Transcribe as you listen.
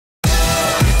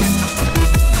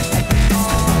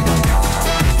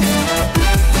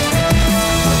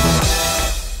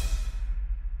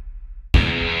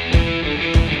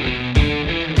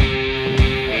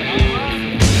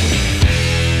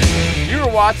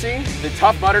introducing the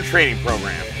Tough Mudder Training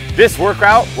Program. This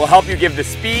workout will help you give the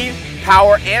speed,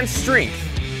 power, and strength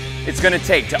it's going to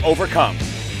take to overcome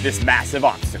this massive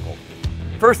obstacle.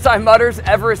 First time mudders,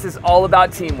 Everest is all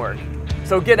about teamwork.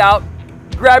 So get out,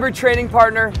 grab your training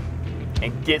partner,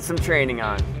 and get some training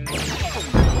on.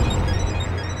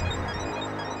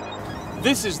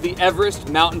 This is the Everest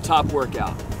Mountaintop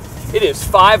Workout. It is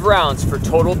 5 rounds for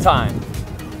total time.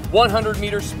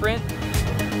 100-meter sprint,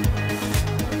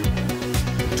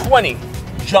 20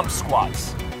 jump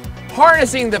squats.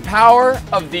 Harnessing the power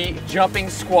of the jumping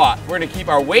squat. We're going to keep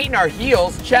our weight in our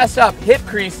heels, chest up, hip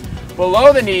crease,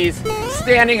 below the knees,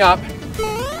 standing up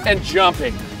and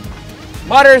jumping.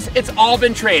 Mudders, it's all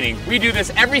been training. We do this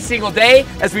every single day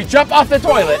as we jump off the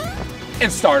toilet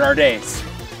and start our days.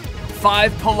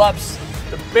 5 pull-ups.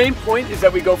 The main point is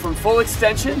that we go from full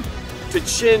extension to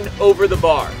chin over the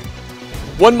bar.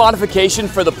 One modification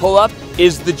for the pull-up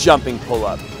is the jumping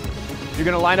pull-up. You're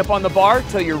gonna line up on the bar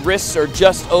till your wrists are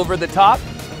just over the top.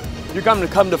 You're gonna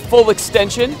come to full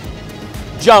extension,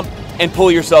 jump, and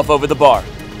pull yourself over the bar.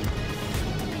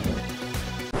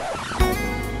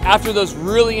 After those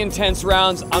really intense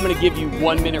rounds, I'm gonna give you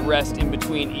 1 minute rest in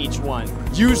between each one.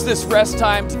 Use this rest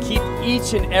time to keep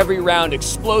each and every round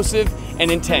explosive and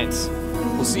intense.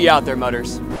 We'll see you out there,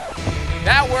 mudders.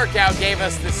 That workout gave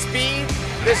us the speed,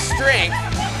 the strength,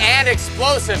 and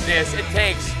explosiveness it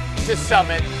takes to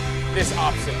summit this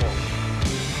obstacle.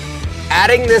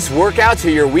 Adding this workout to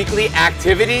your weekly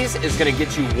activities is going to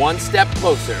get you one step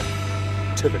closer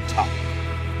to the top.